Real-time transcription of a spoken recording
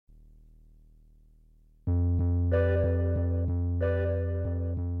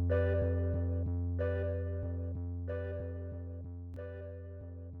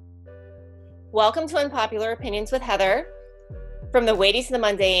Welcome to Unpopular Opinions with Heather. From the weighty to the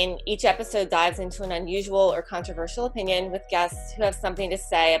mundane, each episode dives into an unusual or controversial opinion with guests who have something to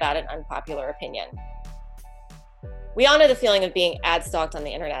say about an unpopular opinion. We all know the feeling of being ad stalked on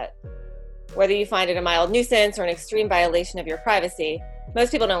the internet. Whether you find it a mild nuisance or an extreme violation of your privacy,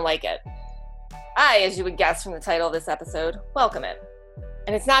 most people don't like it. I, as you would guess from the title of this episode, welcome it.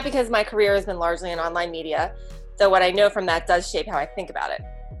 And it's not because my career has been largely in online media, though what I know from that does shape how I think about it.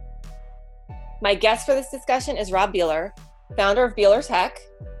 My guest for this discussion is Rob Beeler, founder of Beeler Tech,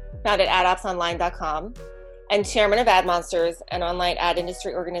 found at adopsonline.com, and chairman of Ad Monsters, an online ad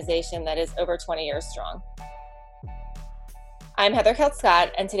industry organization that is over 20 years strong. I'm Heather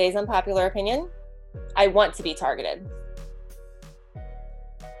Kelt-Scott, and today's unpopular opinion: I want to be targeted.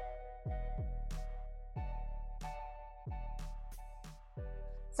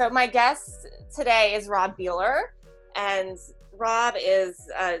 So my guest today is Rob Beeler, and Rob is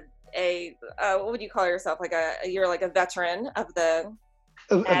what would you call yourself? You're like a veteran of the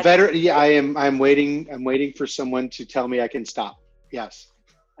a veteran. Yeah, I'm waiting for someone to tell me I can stop. Yes.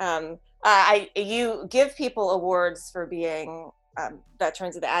 You give people awards for being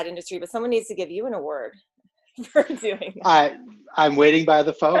veterans of the ad industry, but someone needs to give you an award for doing that. I'm waiting by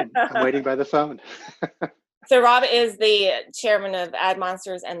the phone. I'm waiting by the phone. So Rob is the chairman of Ad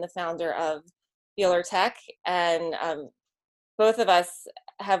Monsters and the founder of Beeler Tech, and both of us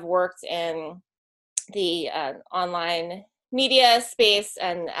have worked in the online media space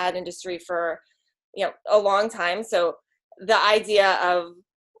and ad industry for a long time. So the idea of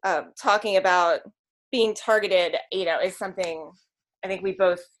talking about being targeted, is something I think we're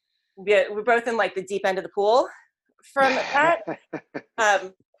both in like the deep end of the pool from that.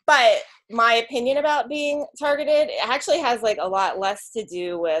 But my opinion about being targeted actually has like a lot less to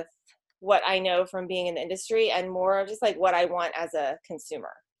do with what I know from being in the industry and more of just like what I want as a consumer.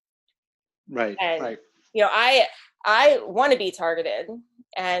 Right. And, right. I want to be targeted.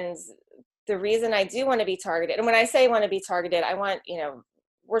 And the reason I do want to be targeted, and when I say want to be targeted, I want,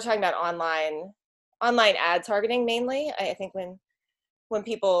 we're talking about online ad targeting mainly. I think when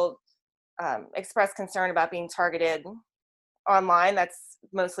people express concern about being targeted online, that's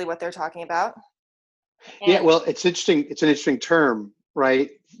mostly what they're talking about. Yeah, well, it's interesting. It's an interesting term,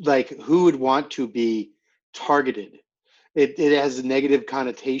 right? Like, who would want to be targeted? It has negative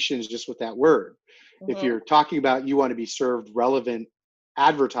connotations just with that word. Mm-hmm. If you're talking about you want to be served relevant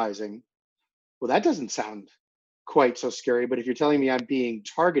advertising, well, that doesn't sound quite so scary. But if you're telling me I'm being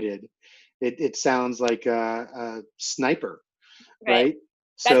targeted, it sounds like a sniper, right?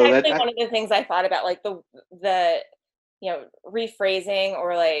 That's So actually one of the things I thought about, like the rephrasing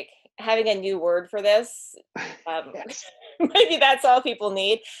or like having a new word for this. yes. Maybe that's all people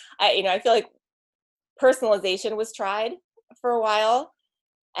need. I feel like personalization was tried for a while,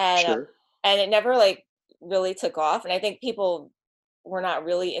 and Sure. And it never like really took off. And I think people were not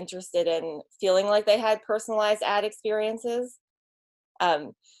really interested in feeling like they had personalized ad experiences.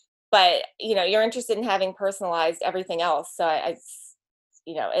 But you're interested in having personalized everything else. So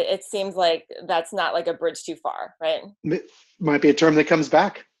it seems like that's not like a bridge too far, right? Might be a term that comes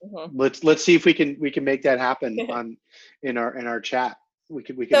back. Mm-hmm. Let's see if we can make that happen in our chat. We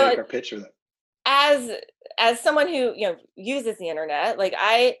can make our pitch for that. As someone who uses the internet, like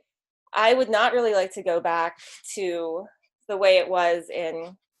I would not really like to go back to the way it was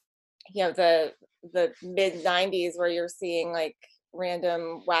in the mid 90s, where you're seeing like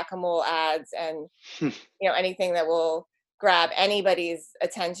random whack-a-mole ads and anything that will grab anybody's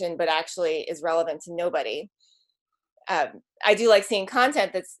attention but actually is relevant to nobody. I do like seeing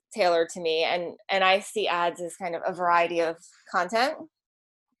content that's tailored to me, and I see ads as kind of a variety of content,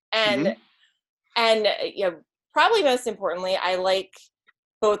 and Mm-hmm. and probably most importantly, I like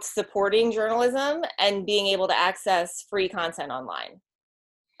both supporting journalism and being able to access free content online.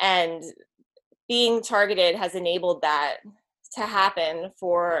 And being targeted has enabled that to happen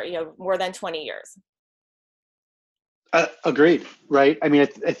for more than 20 years. Agreed. Right. I mean,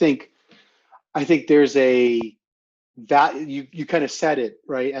 I think there's that you kind of said it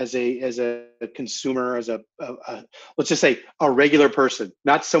right, as a consumer, as a let's just say a regular person,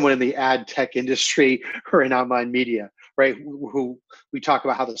 not someone in the ad tech industry or in online media, right, who we talk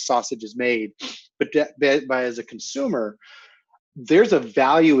about how the sausage is made, but by as a consumer, there's a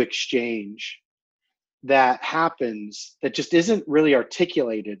value exchange that happens that just isn't really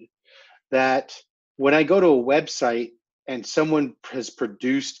articulated. That when I go to a website and someone has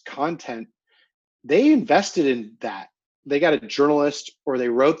produced content, they invested in that. They got a journalist, or they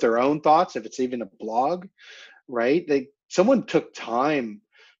wrote their own thoughts, if it's even a blog, right? Someone took time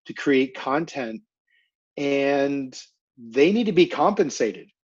to create content, and they need to be compensated.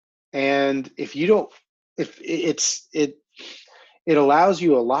 And if you don't, if it allows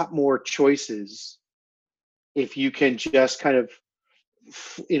you a lot more choices if you can just kind of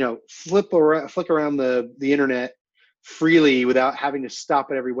flick around the internet freely without having to stop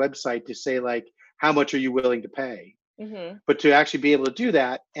at every website to say like, how much are you willing to pay? Mm-hmm. But to actually be able to do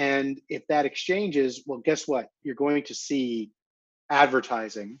that, and if that exchanges, well, guess what? You're going to see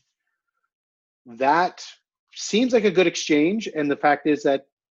advertising. That seems like a good exchange, and the fact is that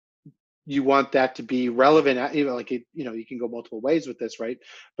you want that to be relevant. You can go multiple ways with this, right?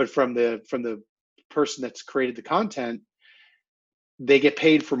 But from the person that's created the content, they get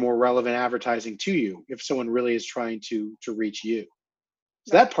paid for more relevant advertising to you if someone really is trying to reach you.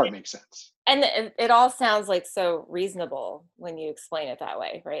 So Right. that part makes sense. And it all sounds like so reasonable when you explain it that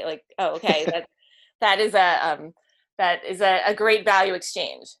way, right? Like, oh, okay, that is a great value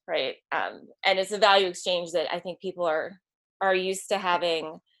exchange, right? And it's a value exchange that I think people are used to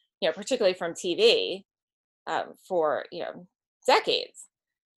having, particularly from TV, for decades.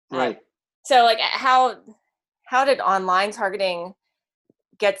 Um, Right. so, like, how did online targeting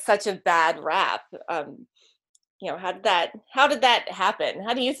get such a bad rap? How did that happen?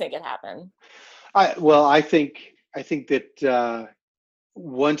 How do you think it happened? I think that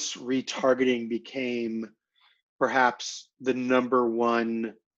once retargeting became perhaps the number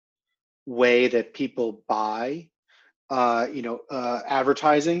one way that people buy,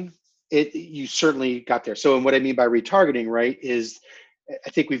 advertising, you certainly got there. So, and what I mean by retargeting, right, is I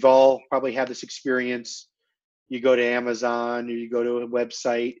think we've all probably had this experience. You go to Amazon or you go to a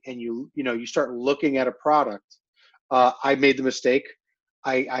website and you start looking at a product. I made the mistake.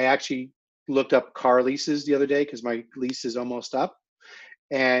 I actually looked up car leases the other day because my lease is almost up.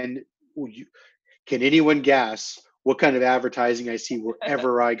 And can anyone guess what kind of advertising I see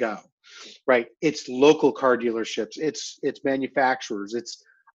wherever I go? Right? It's local car dealerships. It's manufacturers.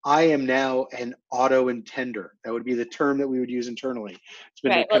 I am now an auto intender. That would be the term that we would use internally. It's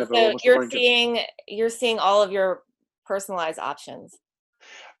been Right. kind Well, of so almost a running term. you're seeing all of your personalized options.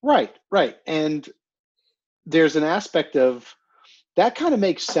 Right, right. And there's an aspect of that kind of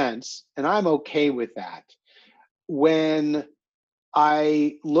makes sense, and I'm okay with that. When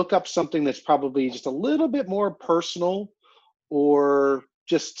I look up something that's probably just a little bit more personal, or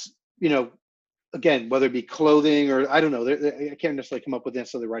just, again, whether it be clothing or I don't know, I can't necessarily come up with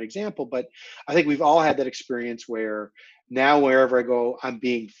necessarily the right example, but I think we've all had that experience where now wherever I go, I'm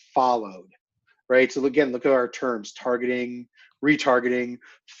being followed, right? So again, look at our terms: targeting, retargeting,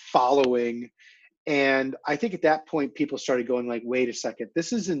 following. And I think at that point, people started going like, wait a second, this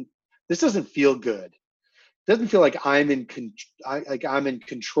doesn't feel good. It doesn't feel like I'm in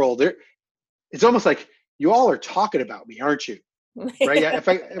control. It's almost like you all are talking about me, aren't you? Right? If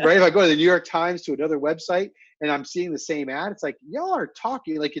I go to the New York Times, to another website, and I'm seeing the same ad, it's like y'all are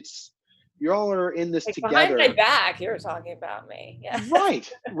talking like y'all are in this Like behind my together. back, you're talking about me. Yeah.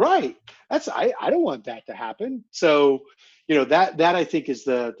 Right, right. I don't want that to happen. So, that I think is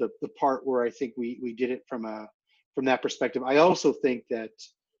the part where I think we did it from that perspective. I also think that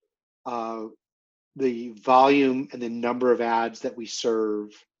uh, the volume and the number of ads that we serve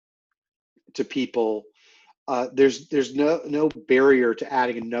to people, there's no barrier to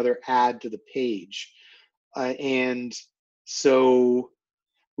adding another ad to the page, and so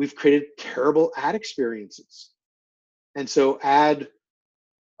we've created terrible ad experiences. And so add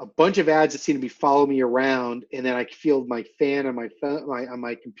a bunch of ads that seem to be following me around, and then I feel my fan on my phone, on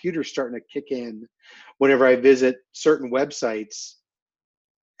my computer starting to kick in whenever I visit certain websites,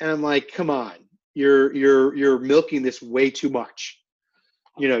 and I'm like, come on, you're milking this way too much.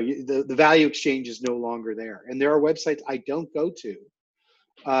 The value exchange is no longer there, and there are websites I don't go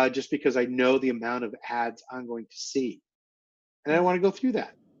to just because I know the amount of ads I'm going to see, and I don't want to go through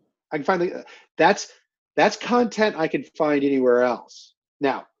that. I can find that's content I can find anywhere else.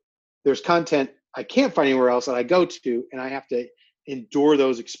 Now, there's content I can't find anywhere else that I go to, and I have to endure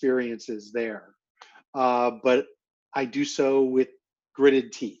those experiences there. But I do so with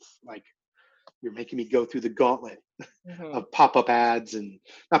gritted teeth. Like, you're making me go through the gauntlet Mm-hmm. of pop-up ads, and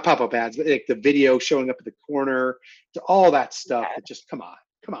not pop-up ads, but like the video showing up at the corner, to all that stuff. Yeah. That just come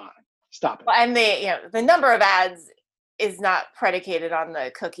on, stop it. Well, and the number of ads is not predicated on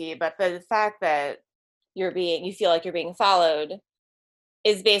the cookie, but the fact that you feel like you're being followed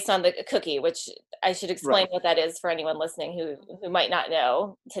is based on the cookie, which I should explain Right. what that is for anyone listening who might not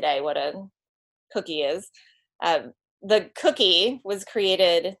know today what a cookie is. The cookie was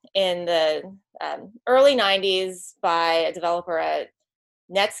created in the early 90s by a developer at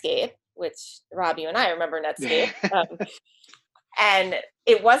Netscape, which Rob, you and I remember Netscape. And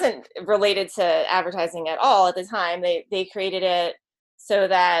it wasn't related to advertising at all at the time. They created it so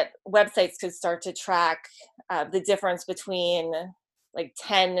that websites could start to track the difference between like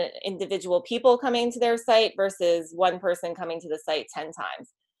 10 individual people coming to their site versus one person coming to the site 10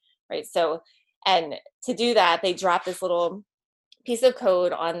 times, right? So, and to do that, they drop this little piece of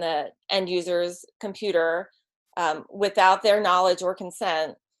code on the end user's computer without their knowledge or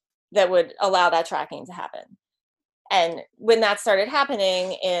consent that would allow that tracking to happen. And when that started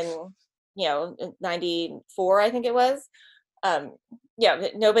happening in, 94, I think it was,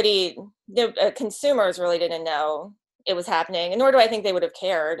 nobody, consumers really didn't know it was happening, and nor do I think they would have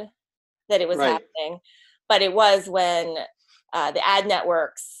cared that it was Right. happening. But it was when the ad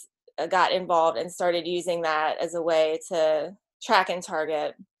networks got involved and started using that as a way to track and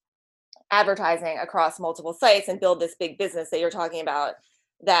target advertising across multiple sites and build this big business that you're talking about,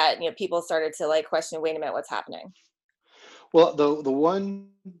 that people started to like question, wait a minute, what's happening? Well, the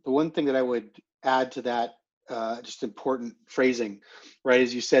one thing that I would add to that, just important phrasing, right,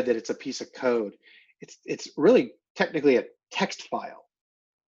 is you said that it's a piece of code. It's really technically a text file,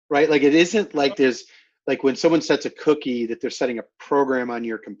 right? Like it isn't like there's like when someone sets a cookie that they're setting a program on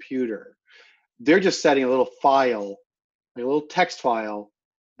your computer. They're just setting a little file, like a little text file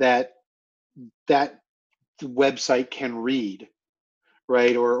that that website can read,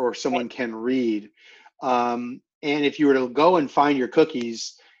 right? Or Right. someone can read. And if you were to go and find your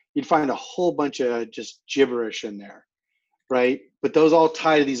cookies, you'd find a whole bunch of just gibberish in there, right? But those all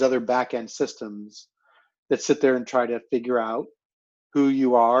tie to these other back end systems that sit there and try to figure out who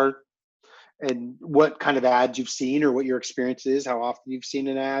you are and what kind of ads you've seen or what your experience is, how often you've seen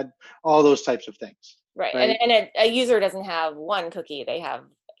an ad, all those types of things, Right. And, right? a user doesn't have one cookie, they have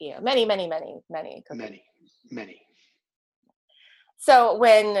many, many, many, many cookies. Many, many. So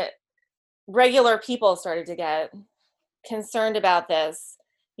when regular people started to get concerned about this,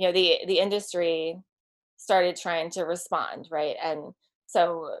 the industry started trying to respond, right? And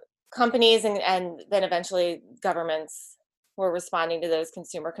so companies and then eventually governments were responding to those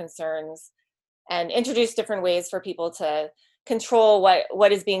consumer concerns and introduced different ways for people to control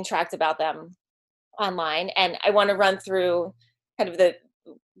what is being tracked about them online. And I want to run through kind of the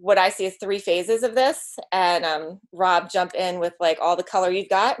what I see as three phases of this, and Rob, jump in with like all the color you've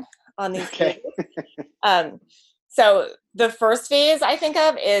got on these Okay. phases. Um, so the first phase I think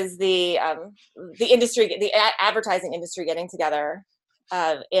of is the industry, the advertising industry getting together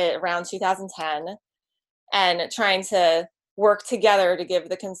around 2010 and trying to work together to give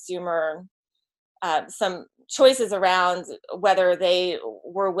the consumer some choices around whether they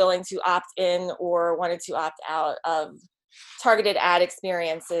were willing to opt in or wanted to opt out of targeted ad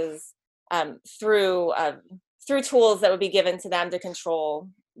experiences through tools that would be given to them to control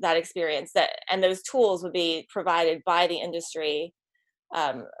that experience. And those tools would be provided by the industry,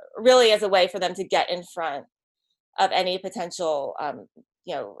 really as a way for them to get in front of any potential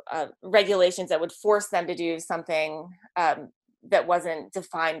regulations that would force them to do something that wasn't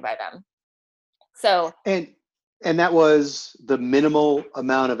defined by them. So And and that was the minimal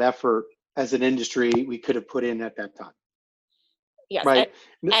amount of effort as an industry we could have put in at that time, yes, right?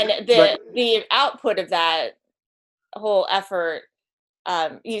 and Right. the output of that whole effort,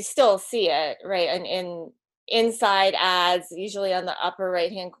 you still see it, right? And in inside ads, usually on the upper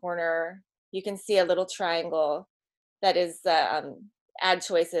right hand corner, you can see a little triangle that is the ad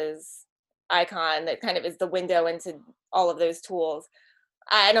choices icon that kind of is the window into all of those tools.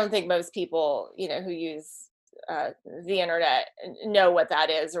 I don't think most people, who use the internet know what that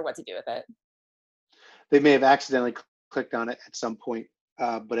is or what to do with it. They may have accidentally clicked on it at some point,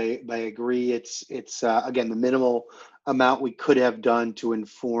 but I agree. It's again the minimal amount we could have done to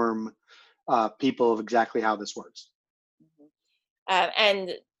inform people of exactly how this works.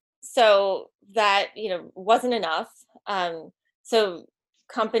 And so that wasn't enough. So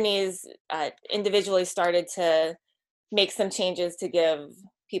companies individually started to make some changes to give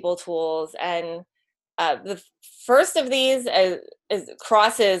people tools, and the first of these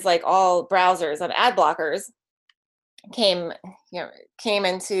crosses like all browsers of ad blockers came came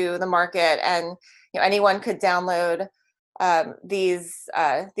into the market, and anyone could download these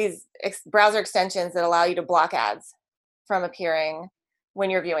browser extensions that allow you to block ads from appearing when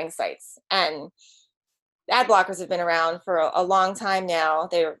you're viewing sites. And ad blockers have been around for a long time now.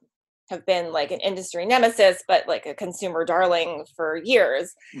 They have been like an industry nemesis, but like a consumer darling for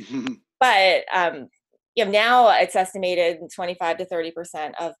years. But now it's estimated 25 to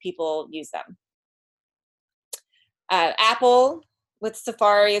 30% of people use them. Apple with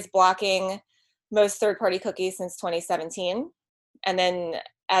Safari is blocking most third-party cookies since 2017, and then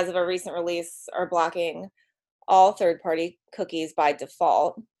as of a recent release, are blocking all third-party cookies by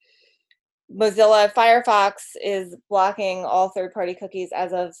default. Mozilla Firefox is blocking all third-party cookies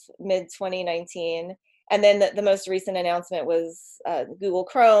as of mid-2019. And then the most recent announcement was Google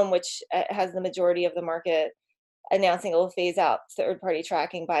Chrome, which has the majority of the market, announcing it will phase out third-party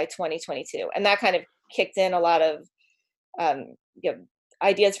tracking by 2022. And that kind of kicked in a lot of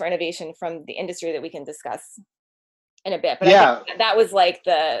ideas for innovation from the industry that we can discuss in a bit. But yeah, I think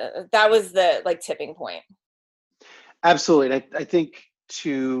that was the like tipping point. absolutely. And I think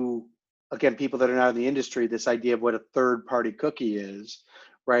to, again, people that are not in the industry, this idea of what a third party cookie is,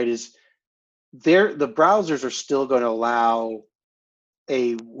 right, is the browsers are still going to allow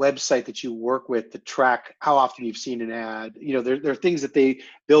a website that you work with to track how often you've seen an ad. You know, there are things that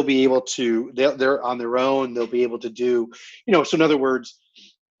they'll be able to, they're on their own, they'll be able to do, you know, so in other words,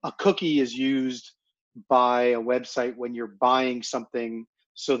 a cookie is used by a website when you're buying something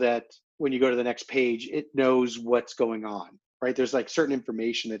so that when you go to the next page, it knows what's going on, right? There's like certain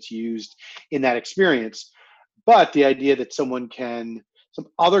information that's used in that experience. But the idea that some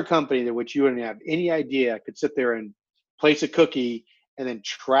other company that which you wouldn't have any idea could sit there and place a cookie and then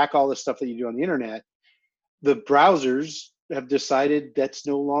track all the stuff that you do on the internet, the browsers have decided that's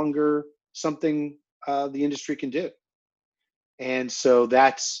no longer something the industry can do. And so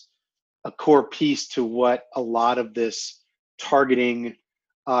that's a core piece to what a lot of this targeting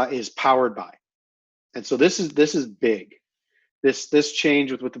is powered by. And so this is big. This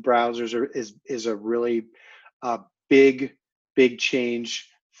change with the browsers is a really big change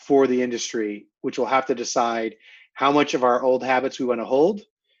for the industry, which will have to decide how much of our old habits we want to hold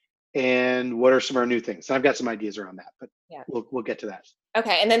and what are some of our new things. And I've got some ideas around that, but yeah, we'll get to that.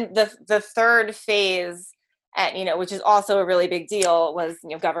 Okay, and then the third phase, which is also a really big deal, was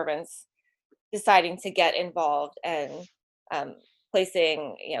governments deciding to get involved and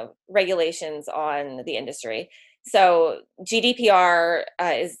placing regulations on the industry. So GDPR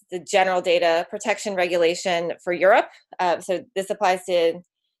is the General Data Protection Regulation for Europe. So this applies to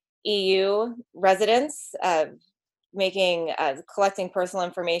EU residents, making collecting personal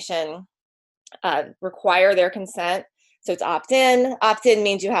information require their consent. So it's opt-in. Opt-in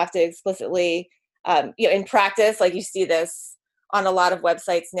means you have to explicitly, in practice, like you see this on a lot of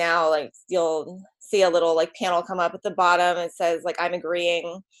websites now, like you'll see a little like panel come up at the bottom. It says like, I'm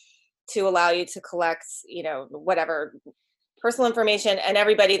agreeing to allow you to collect, whatever personal information, and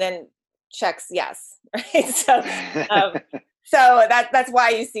everybody then checks yes, right? So, so that's why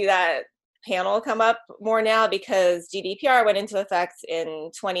you see that panel come up more now, because GDPR went into effect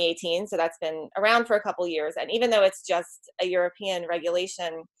in 2018. So that's been around for a couple years. And even though it's just a European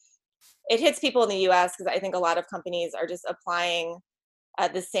regulation, it hits people in the US because I think a lot of companies are just applying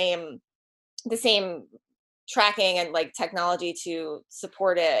the same tracking and like technology to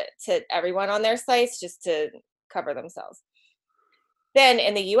support it to everyone on their sites just to cover themselves. Then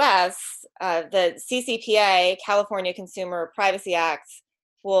in the US, the CCPA, California Consumer Privacy Act,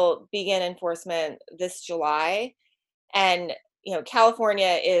 will begin enforcement this July. And,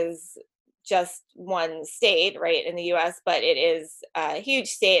 California is just one state, right, in the US, but it is a huge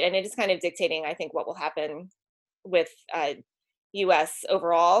state, and it is kind of dictating, I think, what will happen with US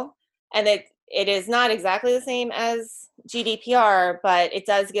overall. And it is not exactly the same as GDPR, but it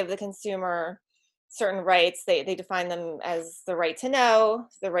does give the consumer certain rights. They define them as the right to know,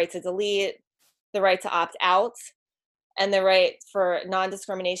 the right to delete, the right to opt out, and the right for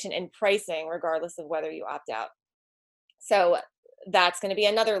non-discrimination in pricing, regardless of whether you opt out. So that's going to be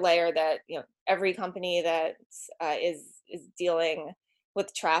another layer that every company that is dealing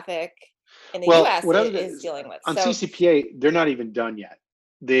with traffic in the US is dealing with. On CCPA, they're not even done yet.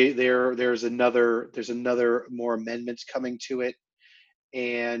 There's another more amendments coming to it,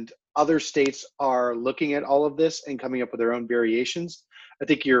 and other states are looking at all of this and coming up with their own variations. I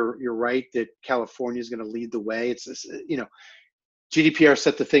think you're right that California is going to lead the way. It's GDPR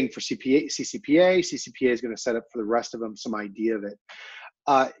set the thing for CCPA. CCPA is going to set up for the rest of them some idea of it.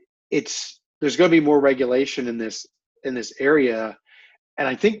 There's going to be more regulation in this area, and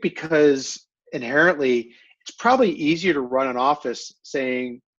I think because inherently it's probably easier to run an office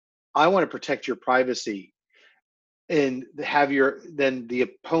saying, I want to protect your privacy, and than the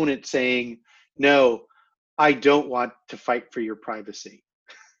opponent saying, no, I don't want to fight for your privacy.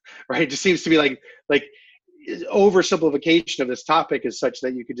 Right? It just seems to be like oversimplification of this topic is such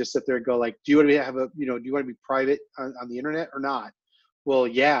that you could just sit there and go like, do you want to have do you want to be private on the internet or not? Well,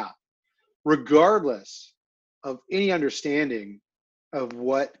 yeah, regardless of any understanding of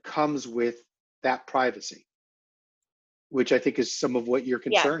what comes with that privacy, which I think is some of what your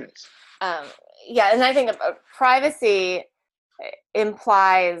concern is. And I think privacy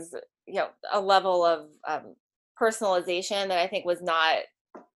implies a level of personalization that I think was not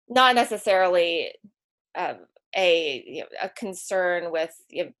not necessarily a concern with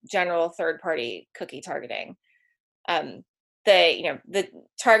general third-party cookie targeting. The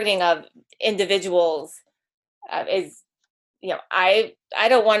targeting of individuals is, I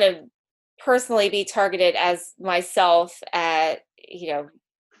don't want to personally be targeted as myself at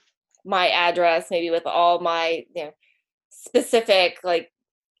my address, maybe with all my specific like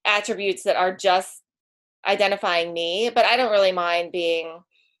attributes that are just identifying me, but I don't really mind being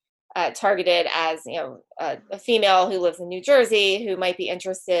targeted as a female who lives in New Jersey who might be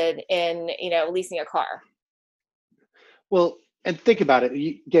interested in leasing a car. Well, and think about it.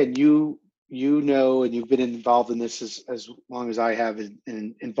 Again, you know, and you've been involved in this as long as I have,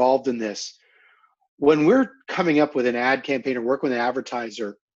 and involved in this. When we're coming up with an ad campaign or work with an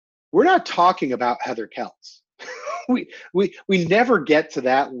advertiser, we're not talking about Heather Kelts. we never get to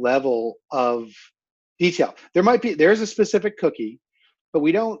that level of detail. There's a specific cookie, but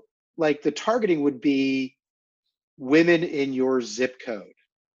we don't, like, the targeting would be women in your zip code.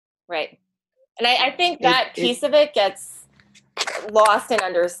 Right. And I think that piece of it gets lost in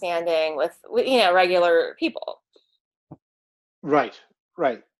understanding with regular people. Right.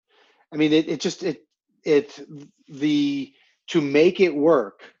 I mean, to make it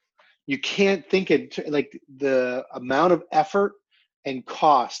work, you can't think it like the amount of effort and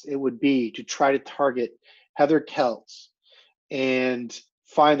cost it would be to try to target Heather Kelts and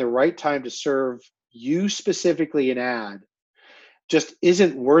find the right time to serve you specifically an ad just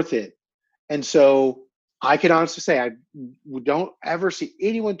isn't worth it. And so I can honestly say I don't ever see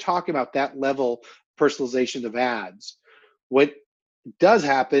anyone talking about that level personalization of ads. What does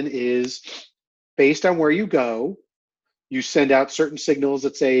happen is, based on where you go, you send out certain signals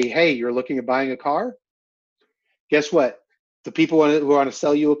that say, hey, you're looking at buying a car. Guess what? The people who want to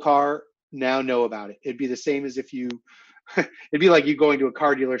sell you a car now know about it. It'd be the same as if it'd be like you going to a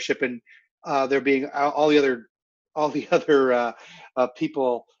car dealership and there being all the other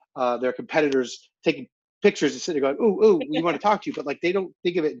people, their competitors, taking pictures and sitting there going, ooh, we want to talk to you. But like, they don't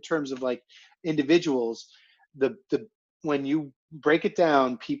think of it in terms of like individuals. When you break it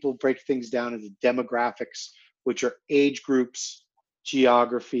down, people break things down into demographics, which are age groups,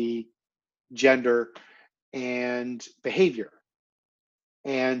 geography, gender, and behavior.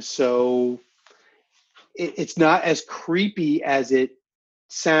 And so it's not as creepy as it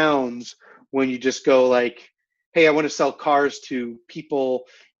sounds when you just go like, hey, I want to sell cars to people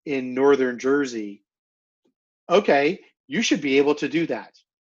in northern Jersey. Okay, you should be able to do that.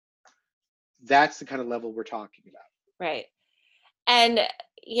 That's the kind of level we're talking about. Right. And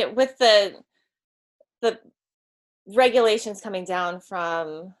with the regulations coming down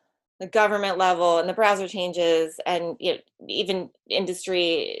from the government level and the browser changes and even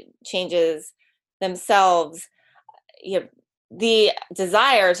industry changes themselves, the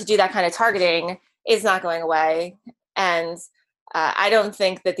desire to do that kind of targeting is not going away. And I don't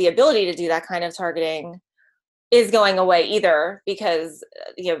think that the ability to do that kind of targeting is going away either, because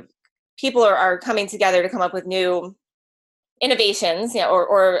people are coming together to come up with new innovations,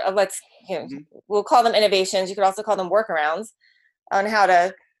 or we'll call them innovations. You could also call them workarounds on how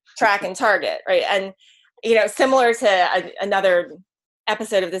to track and target, right? And similar to another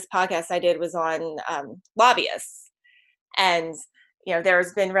episode of this podcast I did was on lobbyists, and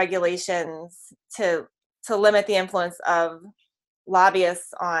there's been regulations to limit the influence of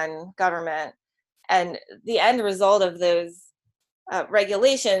lobbyists on government, and the end result of those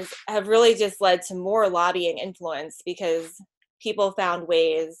regulations have really just led to more lobbying influence because people found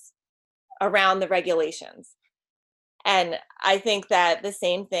ways around the regulations. And I think that the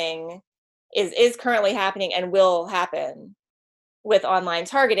same thing is currently happening and will happen with online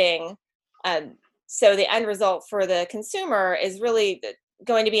targeting. So the end result for the consumer is really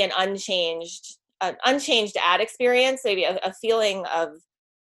going to be an unchanged ad experience, maybe a feeling of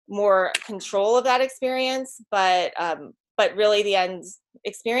more control of that experience, but really the end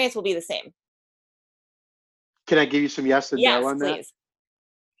experience will be the same. Can I give you some yes and no on that? Please.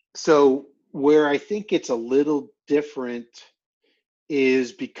 So where I think it's a little different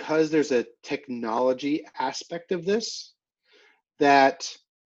is because there's a technology aspect of this, that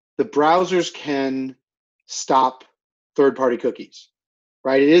the browsers can stop third-party cookies,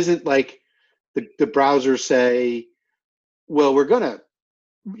 right? It isn't like the browsers say, well, we're gonna,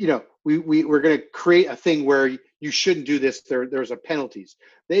 we're gonna create a thing where you shouldn't do this. There's a penalties.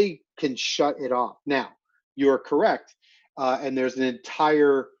 They can shut it off. Now, you are correct, and there's an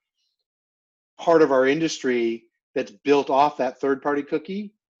entire part of our industry that's built off that third-party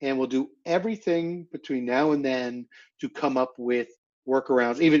cookie, and will do everything between now and then to come up with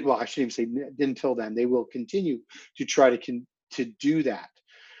workarounds. I shouldn't even say until then. They will continue to try to do that.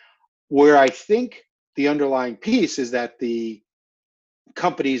 Where I think the underlying piece is that the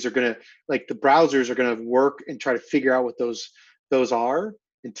companies are going to, like the browsers are going to work and try to figure out what those are,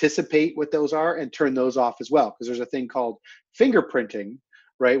 anticipate what those are, and turn those off as well, because there's a thing called fingerprinting,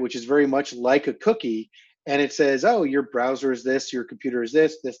 right, which is very much like a cookie, and it says, oh, your browser is this, your computer is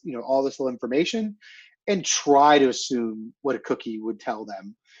this, all this little information, and try to assume what a cookie would tell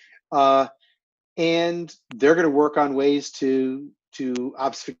them. And they're going to work on ways to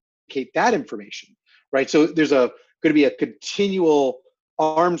obfuscate that information, right? So there's going to be a continual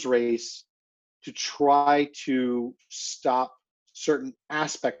arms race to try to stop certain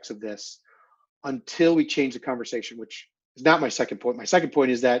aspects of this until we change the conversation, which is not my second point. My second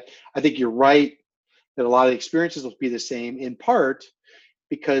point is that I think you're right that a lot of the experiences will be the same, in part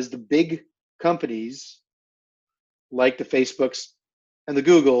because the big companies like the Facebooks and the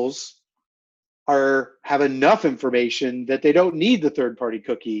Googles have enough information that they don't need the third-party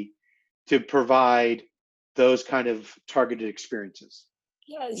cookie to provide those kind of targeted experiences.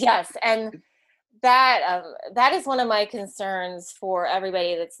 Yes, and that is one of my concerns for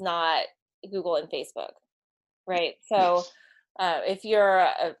everybody that's not Google and Facebook, right? So if you're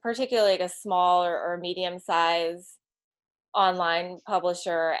particularly like a small or medium size online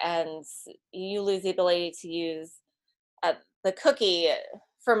publisher and you lose the ability to use the cookie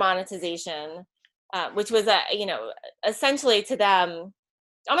for monetization, which was essentially to them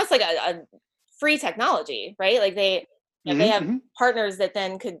almost like a free technology, right? Like they have partners that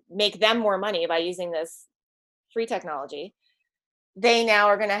then could make them more money by using this free technology. They now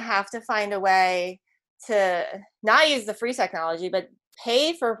are going to have to find a way to not use the free technology, but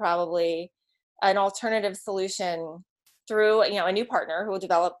pay for probably an alternative solution through a new partner who will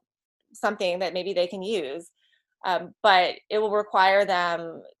develop something that maybe they can use. But it will require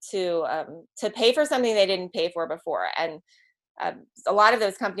them to pay for something they didn't pay for before, and a lot of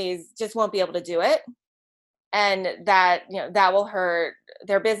those companies just won't be able to do it, and that will hurt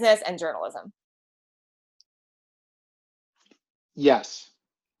their business and journalism. Yes,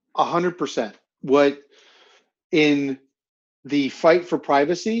 100%. What in the fight for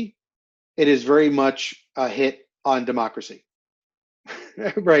privacy, it is very much a hit on democracy,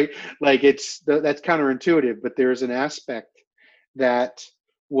 right? Like that's counterintuitive, but there's an aspect that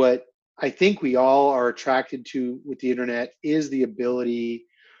what I think we all are attracted to with the internet is the ability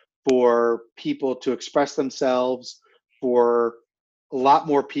for people to express themselves, for a lot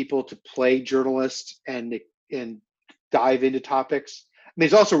more people to play journalists and dive into topics. I mean,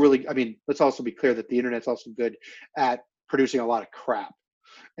 it's also really, let's also be clear that the internet's also good at producing a lot of crap.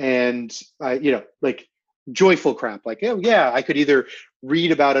 And, like joyful crap, like, oh yeah, I could either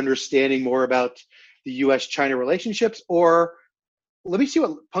read about understanding more about the US-China relationships, or let me see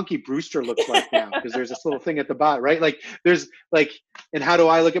what Punky Brewster looks like now, because there's this little thing at the bottom, right? Like there's like, and how do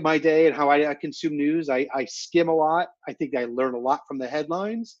I look at my day and how I consume news? I skim a lot. I think I learn a lot from the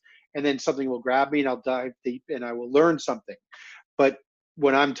headlines, and then something will grab me and I'll dive deep and I will learn something. But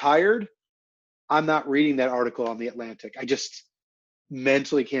when I'm tired, I'm not reading that article on the Atlantic. I just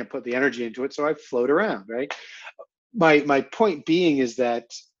mentally can't put the energy into it, so I float around, right? My point being is that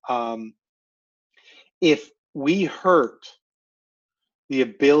if we hurt the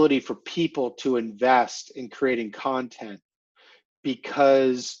ability for people to invest in creating content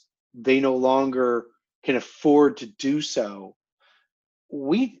because they no longer can afford to do so,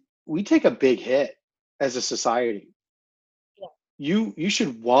 we take a big hit as a society. Yeah. You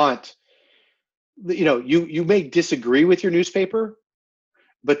should want, you may disagree with your newspaper,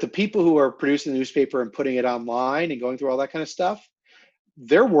 but the people who are producing the newspaper and putting it online and going through all that kind of stuff,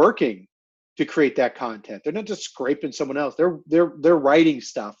 they're working to create that content. They're not just scraping someone else. They're writing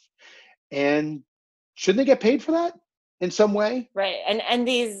stuff, and shouldn't they get paid for that in some way? Right, and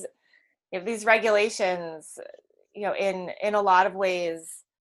these regulations, in a lot of ways,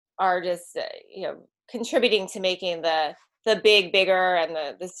 are just contributing to making the big bigger and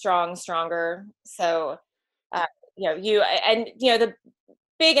the strong stronger. So the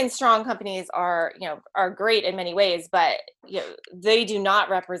big and strong companies are great in many ways, but they do not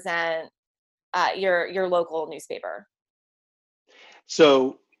represent your local newspaper.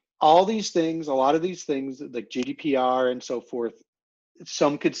 So all these things, a lot of these things like GDPR and so forth,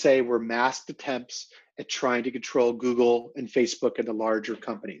 some could say were masked attempts at trying to control Google and Facebook and the larger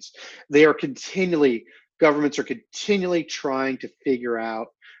companies. Governments are continually trying to figure out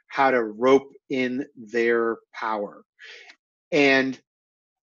how to rope in their power. And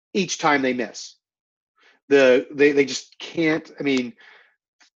each time they miss. They just can't.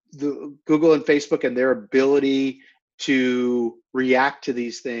 The Google and Facebook and their ability to react to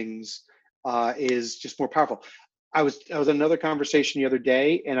these things is just more powerful. I was in another conversation the other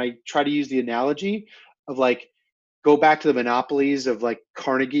day, and I try to use the analogy of like, go back to the monopolies of like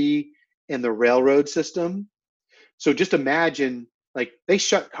Carnegie and the railroad system. So just imagine, like, they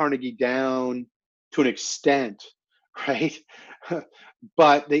shut Carnegie down to an extent, right?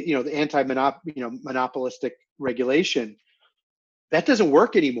 But they, the monopolistic regulation, that doesn't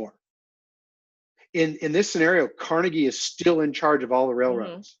work anymore. In this scenario, Carnegie is still in charge of all the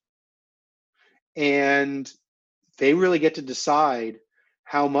railroads, and they really get to decide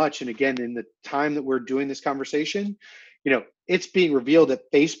how much. And again, in the time that we're doing this conversation, it's being revealed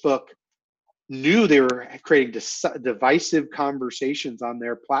that Facebook knew they were creating divisive conversations on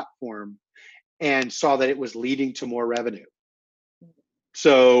their platform and saw that it was leading to more revenue.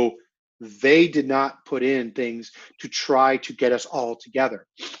 So they did not put in things to try to get us all together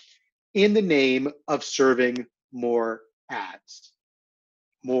in the name of serving more ads,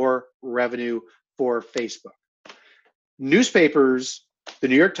 more revenue for Facebook. Newspapers, the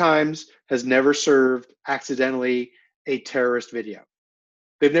New York Times has never served accidentally a terrorist video.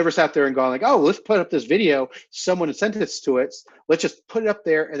 They've never sat there and gone like, oh, let's put up this video. Someone sent this to it. Let's just put it up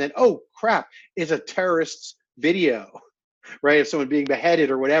there. And then, oh, crap, it's a terrorist's video, right? Of someone being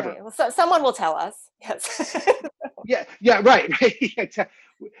beheaded or whatever. Right. Well, so someone will tell us. Yes. Yeah, right.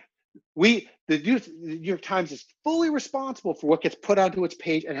 The New York Times is fully responsible for what gets put onto its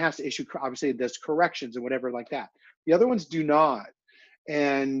page and has to issue, obviously, there's corrections and whatever like that. The other ones do not.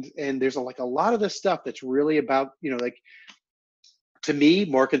 And there's a lot of this stuff that's really about, to me,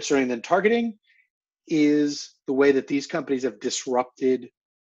 more concerning than targeting is the way that these companies have disrupted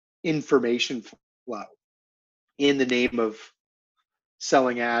information flow in the name of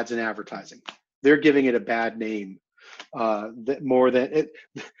selling ads and advertising. They're giving it a bad name, that more than it.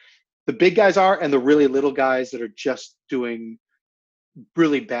 The big guys are, and the really little guys that are just doing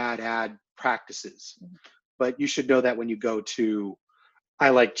really bad ad practices. But you should know that when you go to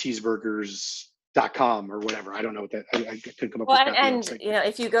iLikeCheeseburgers.com or whatever. I don't know what that, I couldn't come up with that. And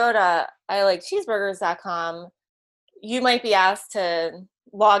if you go to iLikeCheeseburgers.com, you might be asked to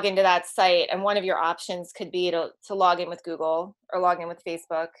log into that site, and one of your options could be to log in with Google or log in with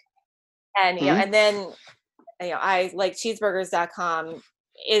Facebook. And and then iLikeCheeseburgers.com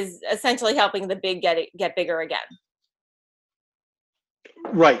is essentially helping the big get bigger again.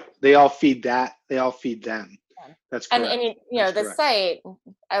 Right. They all feed that. They all feed them. That's correct. And the site,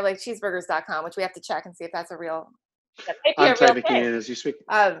 iLikeCheeseburgers.com, which we have to check and see if that's a real. I'm typing it in as you speak.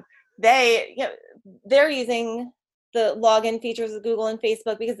 They're using the login features of Google and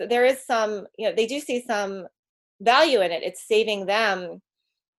Facebook because there is some, they do see some value in it. It's saving them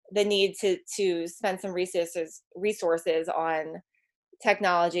the need to spend some resources on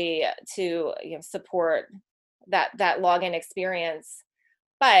technology to support that login experience.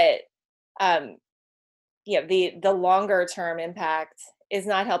 But the longer term impact is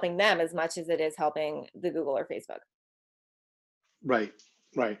not helping them as much as it is helping the Google or Facebook. Right.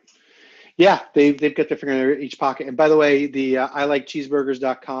 Yeah, they've got their finger in each pocket. And by the way, the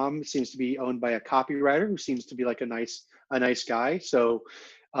iLikeCheeseburgers.com seems to be owned by a copywriter who seems to be like a nice guy. So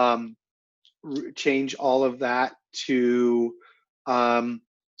change all of that to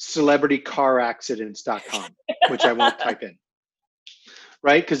celebritycaraccidents.com, which I won't type in.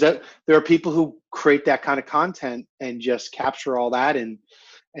 Right? Because there are people who create that kind of content and just capture all that and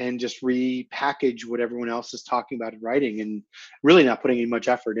just repackage what everyone else is talking about and writing, and really not putting any much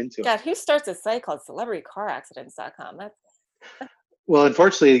effort into it. God, who starts a site called celebritycaraccidents.com? Well,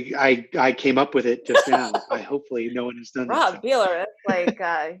 unfortunately, I came up with it just now. Hopefully no one has done Rob that. Beeler, it's like,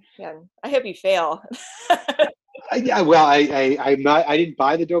 I hope you fail. Well, I'm not. I didn't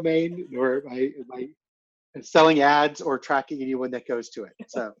buy the domain, nor am I selling ads or tracking anyone that goes to it.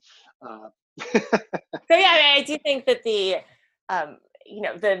 So, I do think that the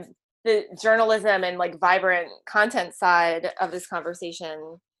journalism and vibrant content side of this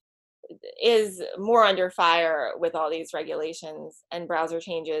conversation is more under fire with all these regulations and browser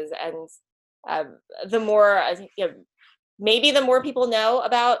changes, and the more maybe the more people know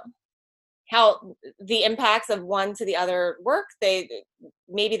about how the impacts of one to the other work,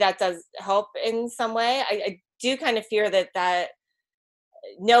 maybe that does help in some way. I do kind of fear that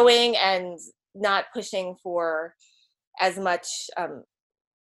knowing and not pushing for as much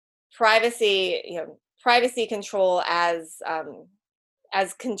privacy control as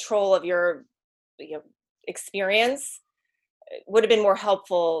control of your experience would have been more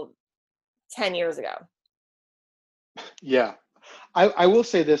helpful 10 years ago. Yeah, I will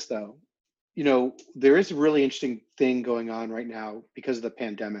say this though, there is a really interesting thing going on right now because of the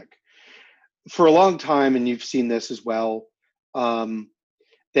pandemic. For a long time, and you've seen this as well,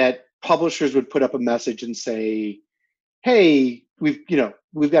 that publishers would put up a message and say, hey, we've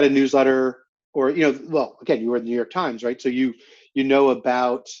got a newsletter, or, well, again, you were in the New York Times, right? So you know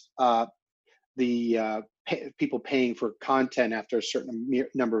about the people paying for content after a certain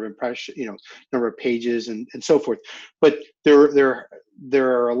number of impression, number of pages, and so forth. But there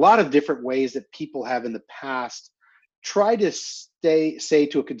are a lot of different ways that people have in the past tried to say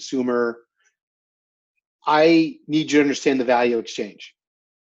to a consumer, I need you to understand the value exchange,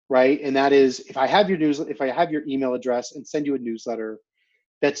 right? And that is, if I have your email address and send you a newsletter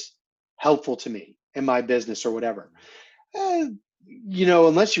that's helpful to me in my business or whatever,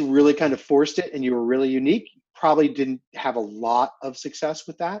 unless you really kind of forced it and you were really unique, probably didn't have a lot of success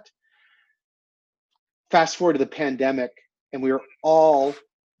with that. Fast forward to the pandemic, and we were all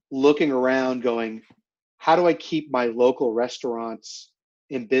looking around going, how do I keep my local restaurants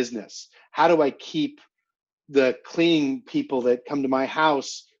in business? How do I keep the cleaning people that come to my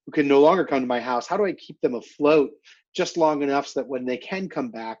house who can no longer come to my house? How do I keep them afloat just long enough so that when they can come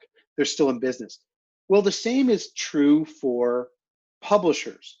back, they're still in business? Well, the same is true for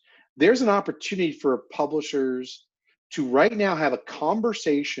publishers. There's an opportunity for publishers to right now have a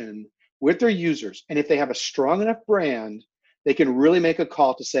conversation with their users. And if they have a strong enough brand, they can really make a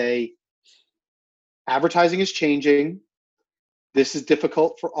call to say, advertising is changing. This is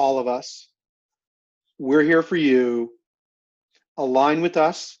difficult for all of us. We're here for you. Align with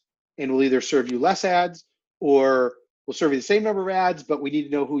us, and we'll either serve you less ads, or we'll serve you the same number of ads, but we need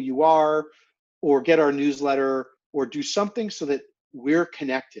to know who you are, or get our newsletter, or do something so that we're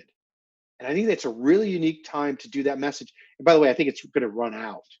connected. And I think that's a really unique time to do that message. And by the way, I think it's going to run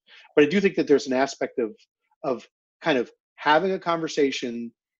out. But I do think that there's an aspect of kind of having a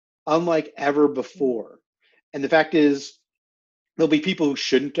conversation unlike ever before. And the fact is, there'll be people who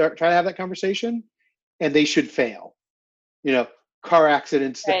shouldn't try to have that conversation, and they should fail. Car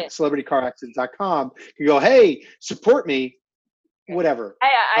accidents, Right. celebritycaraccidents.com, you go, hey, support me, whatever.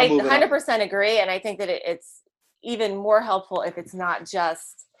 I 100% agree. And I think that it's even more helpful if it's not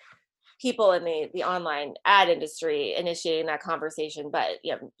just people in the online ad industry initiating that conversation, but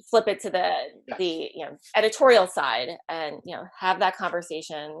flip it to the editorial side, and have that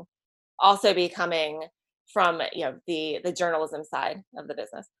conversation also be coming from the journalism side of the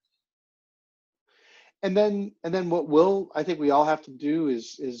business. And then what I think we all have to do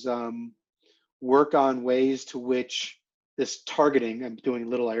is work on ways to which this targeting, I'm doing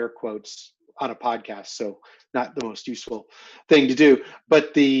little air quotes on a podcast, so not the most useful thing to do,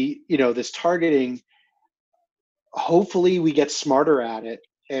 but this targeting, hopefully we get smarter at it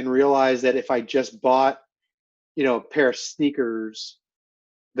and realize that if I just bought a pair of sneakers,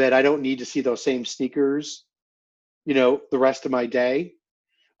 that I don't need to see those same sneakers the rest of my day.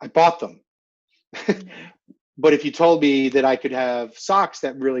 I bought them. But if you told me that I could have socks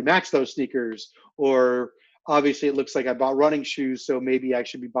that really match those sneakers, or obviously it looks like I bought running shoes, so maybe I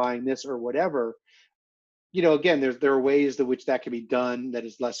should be buying this or whatever, again, there are ways in which that can be done that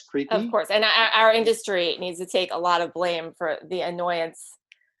is less creepy. Of course. And our industry needs to take a lot of blame for the annoyance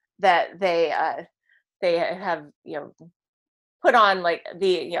that they have, put on, like,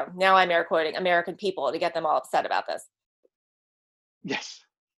 now I'm air quoting American people to get them all upset about this. Yes,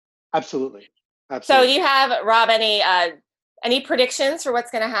 absolutely. So do you have, Rob, any predictions for what's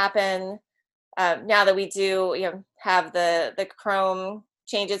going to happen now that we do have the Chrome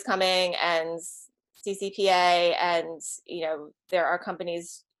changes coming, and CCPA, and there are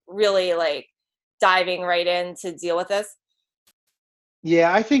companies really like diving right in to deal with this?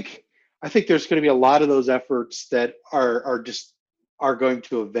 Yeah, I think there's going to be a lot of those efforts that are going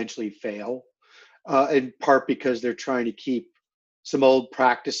to eventually fail, in part because they're trying to keep some old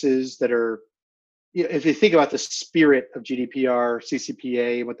practices that are, if you think about the spirit of GDPR,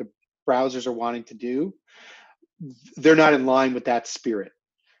 CCPA, what the browsers are wanting to do, they're not in line with that spirit.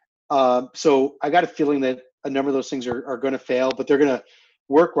 So I got a feeling that a number of those things are going to fail, but they're going to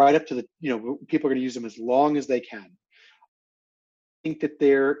work right up to the, people are going to use them as long as they can. I think that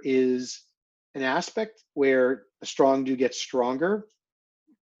there is an aspect where the strong do get stronger,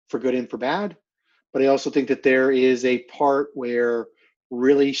 for good and for bad. But I also think that there is a part where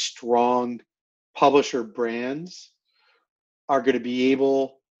really strong publisher brands are going to be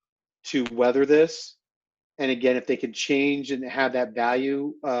able to weather this. And again, if they can change and have that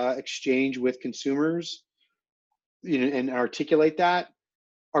value exchange with consumers, and articulate that,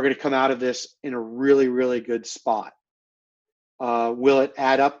 are going to come out of this in a really, really good spot. Will it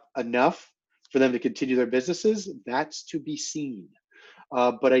add up enough for them to continue their businesses? That's to be seen.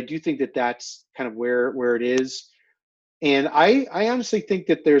 But I do think that that's kind of where it is. And I honestly think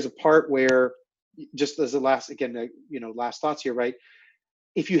that there's a part where, just as a last thoughts here, right?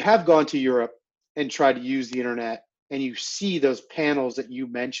 If you have gone to Europe and tried to use the internet and you see those panels that you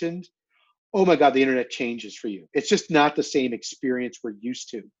mentioned, oh my God, the internet changes for you. It's just not the same experience we're used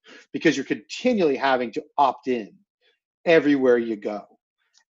to, because you're continually having to opt in everywhere you go.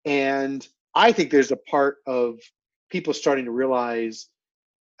 And I think there's a part of people starting to realize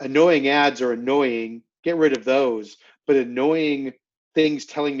annoying ads are annoying, get rid of those, but annoying things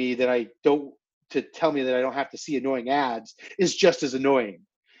telling me that I don't, to tell me that I don't have to see annoying ads is just as annoying.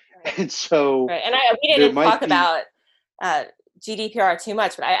 Right. And so right. And we didn't talk about GDPR too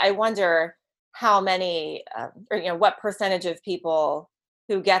much, but I wonder how many, or what percentage of people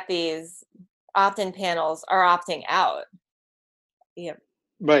who get these opt-in panels are opting out. Yeah.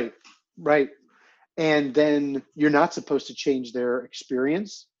 Right, right. And then you're not supposed to change their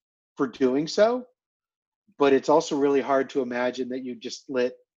experience for doing so, but it's also really hard to imagine that you just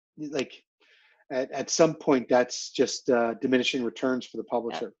like at some point that's just diminishing returns for the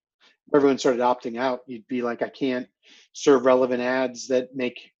publisher. If everyone started opting out, you'd be like, I can't serve relevant ads that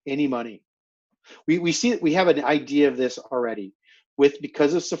make any money. We see we have an idea of this already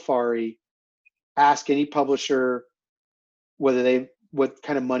because of Safari. Ask any publisher what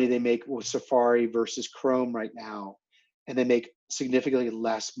kind of money they make with Safari versus Chrome right now, and they make significantly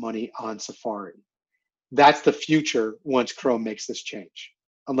less money on Safari. That's the future once Chrome makes this change,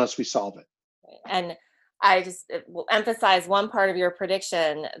 unless we solve it. And I just will emphasize one part of your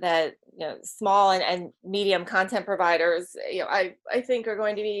prediction that small and medium content providers, I think are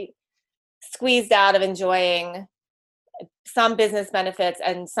going to be squeezed out of enjoying some business benefits,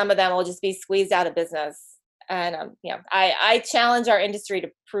 and some of them will just be squeezed out of business. And I challenge our industry to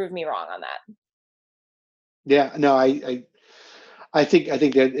prove me wrong on that. Yeah, no, I think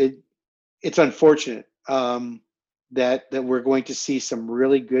that it's unfortunate that we're going to see some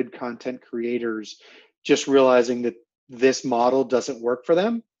really good content creators just realizing that this model doesn't work for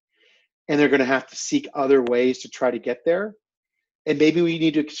them, and they're going to have to seek other ways to try to get there. And maybe we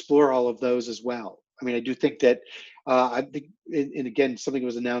need to explore all of those as well. I mean, I do think that I think, and again, something that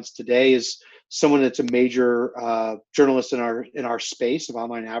was announced today is someone that's a major journalist in our space of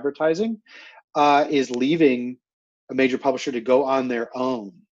online advertising is leaving a major publisher to go on their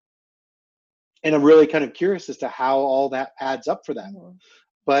own. And I'm really kind of curious as to how all that adds up for them. Mm-hmm.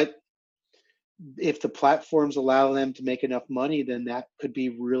 But if the platforms allow them to make enough money, then that could be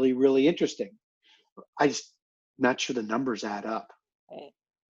really, really interesting. I just not sure the numbers add up. Right.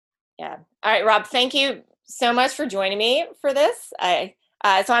 Yeah. All right, Rob, thank you so much for joining me for this. So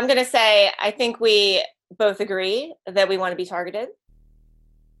I'm going to say, I think we both agree that we want to be targeted.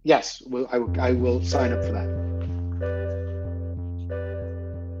 Yes, I will sign up for that.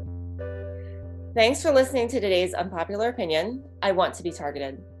 Thanks for listening to today's Unpopular Opinion. I want to be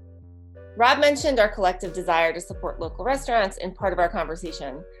targeted. Rob mentioned our collective desire to support local restaurants in part of our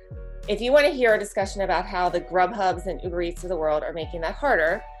conversation. If you want to hear a discussion about how the Grubhubs and Uber Eats of the world are making that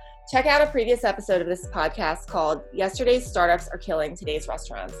harder, check out a previous episode of this podcast called Yesterday's Startups Are Killing Today's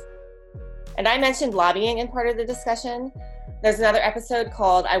Restaurants. And I mentioned lobbying in part of the discussion. There's another episode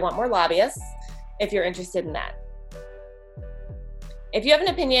called I Want More Lobbyists, if you're interested in that. If you have an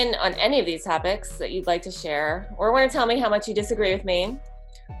opinion on any of these topics that you'd like to share, or want to tell me how much you disagree with me,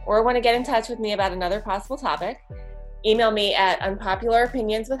 or want to get in touch with me about another possible topic, email me at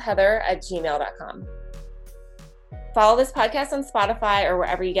unpopularopinionswithheather@gmail.com. Follow this podcast on Spotify or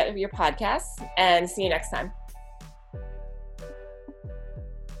wherever you get your podcasts, and see you next time.